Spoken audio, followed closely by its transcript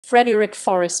Frederick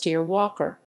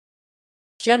Forestier-Walker.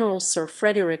 General Sir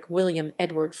Frederick William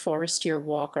Edward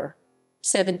Forestier-Walker,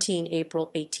 17 April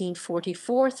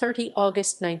 1844 – 30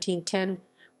 August 1910,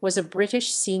 was a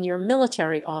British senior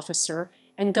military officer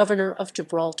and Governor of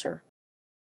Gibraltar.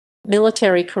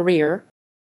 Military career.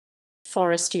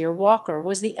 Forestier-Walker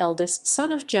was the eldest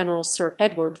son of General Sir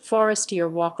Edward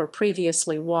Forestier-Walker,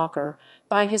 previously Walker,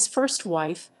 by his first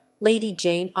wife, Lady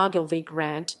Jane Ogilvy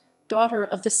Grant, daughter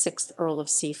of the 6th Earl of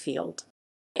Seafield.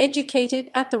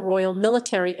 Educated at the Royal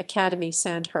Military Academy,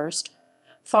 Sandhurst,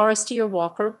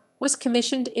 Forestier-Walker was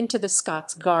commissioned into the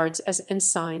Scots Guards as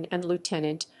ensign and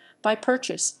lieutenant by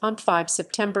purchase on 5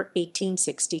 September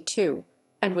 1862,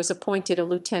 and was appointed a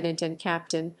lieutenant and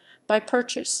captain by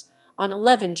purchase on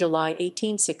 11 July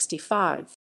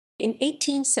 1865. In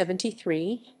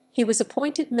 1873, he was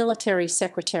appointed military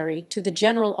secretary to the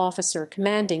general officer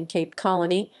commanding Cape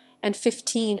Colony, and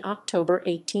 15 October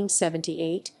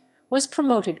 1878 was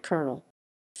promoted colonel.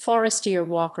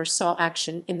 Forestier-Walker saw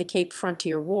action in the Cape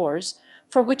Frontier Wars,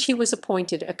 for which he was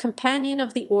appointed a Companion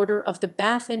of the Order of the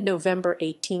Bath in November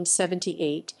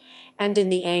 1878, and in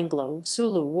the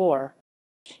Anglo-Zulu War.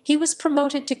 He was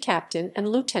promoted to captain and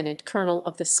lieutenant colonel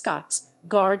of the Scots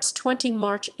Guards 20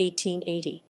 March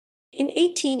 1880. In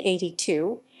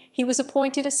 1882, he was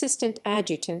appointed assistant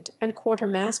adjutant and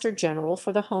quartermaster general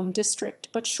for the home district,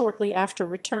 but shortly after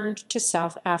returned to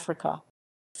South Africa.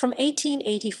 From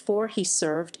 1884 he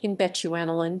served in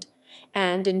Bechuanaland,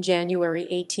 and in January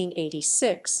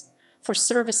 1886, for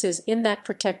services in that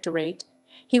protectorate,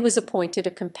 he was appointed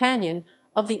a Companion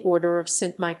of the Order of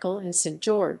St. Michael and St.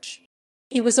 George.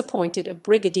 He was appointed a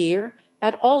brigadier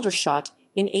at Aldershot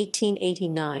in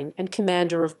 1889 and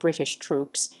commander of British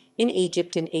troops in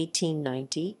Egypt in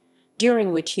 1890,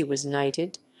 during which he was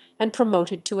knighted, and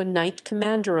promoted to a knight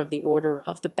commander of the Order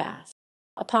of the Bath.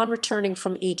 Upon returning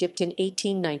from Egypt in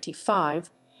 1895,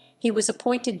 he was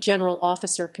appointed general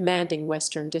officer commanding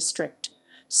Western District,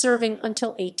 serving until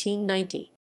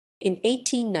 1890. In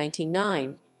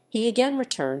 1899, he again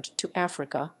returned to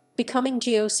Africa, becoming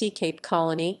GOC Cape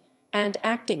Colony and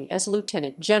acting as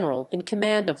lieutenant general in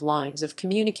command of lines of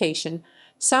communication,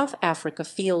 South Africa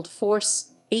Field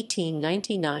Force,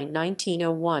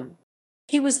 1899–1901.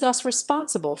 He was thus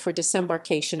responsible for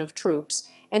disembarkation of troops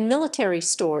and military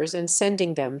stores and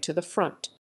sending them to the front.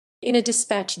 In a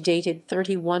dispatch dated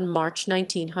 31 March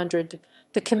 1900,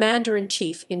 the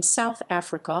commander-in-chief in South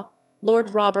Africa,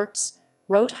 Lord Roberts,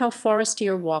 wrote how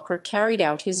Forestier-Walker carried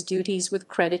out his duties with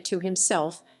credit to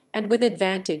himself and with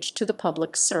advantage to the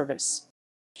public service.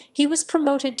 He was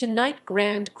promoted to Knight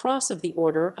Grand Cross of the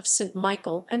Order of St.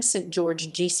 Michael and St.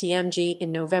 George GCMG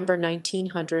in November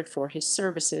 1900 for his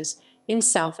services in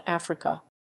South Africa.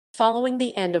 Following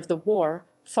the end of the war,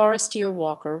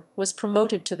 Forestier-Walker was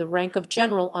promoted to the rank of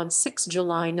general on 6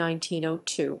 July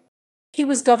 1902. He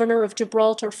was governor of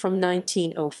Gibraltar from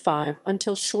 1905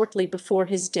 until shortly before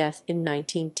his death in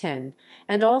 1910,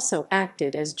 and also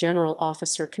acted as general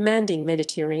officer commanding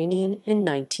Mediterranean in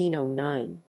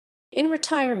 1909. In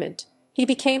retirement, he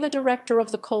became a director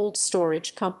of the Cold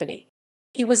Storage Company.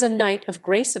 He was a Knight of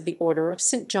Grace of the Order of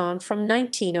St. John from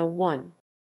 1901.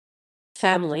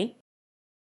 Family.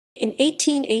 In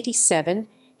 1887,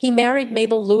 he married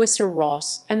Mabel Lewisser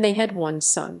Ross, and they had one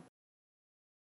son.